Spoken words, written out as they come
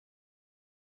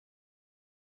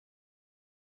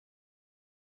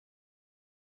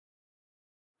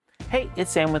Hey,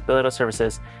 it's Sam with Bill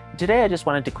Services. Today I just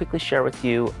wanted to quickly share with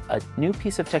you a new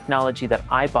piece of technology that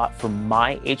I bought for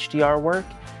my HDR work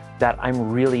that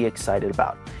I'm really excited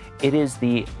about. It is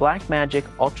the Blackmagic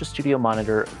UltraStudio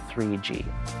Monitor 3G.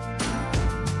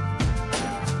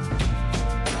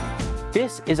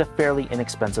 This is a fairly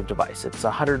inexpensive device. It's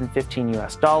 $115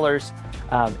 US.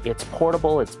 It's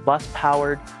portable, it's bus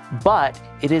powered, but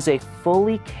it is a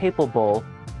fully capable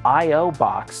I/O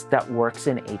box that works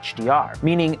in HDR,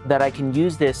 meaning that I can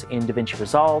use this in DaVinci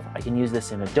Resolve, I can use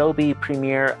this in Adobe,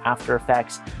 Premiere, After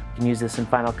Effects, I can use this in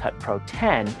Final Cut Pro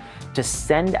 10 to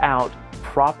send out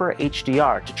proper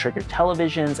HDR to trigger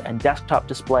televisions and desktop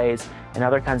displays and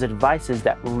other kinds of devices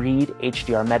that read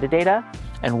HDR metadata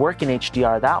and work in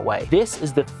HDR that way. This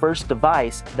is the first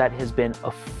device that has been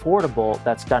affordable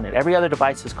that's done it. Every other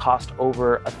device has cost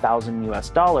over $1,000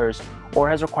 US or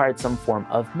has required some form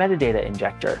of metadata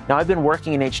injector. Now, I've been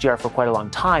working in HDR for quite a long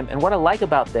time, and what I like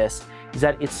about this is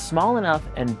that it's small enough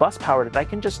and bus powered that I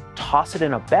can just toss it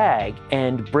in a bag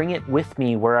and bring it with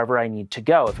me wherever I need to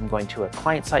go. If I'm going to a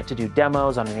client site to do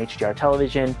demos on an HDR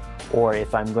television, or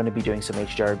if I'm going to be doing some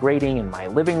HDR grading in my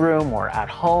living room or at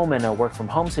home in a work from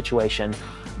home situation,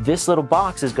 this little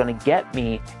box is going to get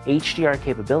me HDR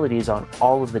capabilities on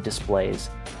all of the displays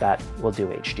that will do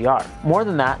HDR. More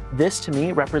than that, this to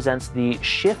me represents the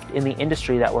shift in the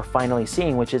industry that we're finally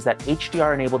seeing, which is that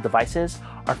HDR-enabled devices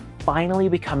are finally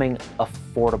becoming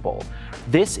affordable.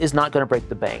 This is not going to break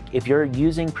the bank. If you're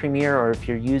using Premiere or if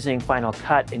you're using Final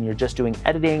Cut and you're just doing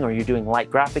editing or you're doing light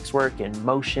graphics work in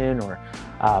Motion or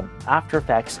After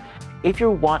Effects, if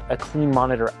you want a clean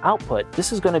monitor output,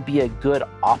 this is going to be a good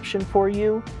option for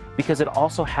you because it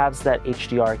also has that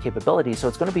HDR capability. So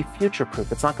it's going to be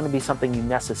future-proof. It's not going to be something you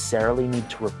necessarily need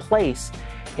to replace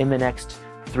in the next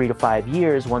 3 to 5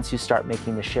 years once you start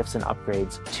making the shifts and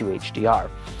upgrades to HDR.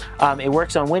 It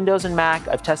works on Windows and Mac.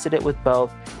 I've tested it with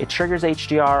both. It triggers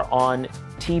HDR on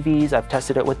TVs. I've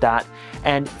tested it with that.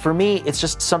 And for me, it's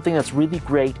just something that's really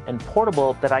great and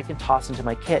portable that I can toss into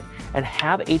my kit and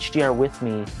have HDR with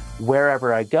me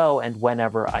wherever I go and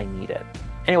whenever I need it.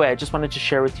 Anyway, I just wanted to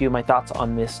share with you my thoughts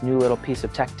on this new little piece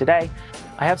of tech today.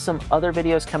 I have some other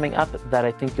videos coming up that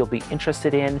I think you'll be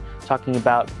interested in, talking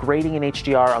about grading in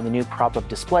HDR on the new crop of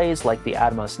displays like the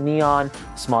Atmos Neon,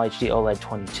 Small HD OLED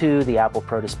 22, the Apple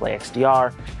Pro Display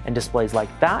XDR, and displays like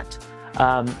that.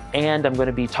 And I'm going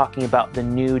to be talking about the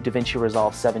new DaVinci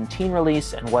Resolve 17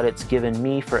 release and what it's given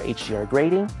me for HDR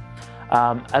grading,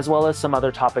 as well as some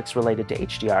other topics related to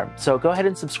HDR. So go ahead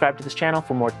and subscribe to this channel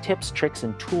for more tips, tricks,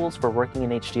 and tools for working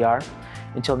in HDR.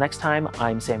 Until next time,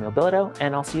 I'm Samuel Bilodeau,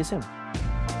 and I'll see you soon.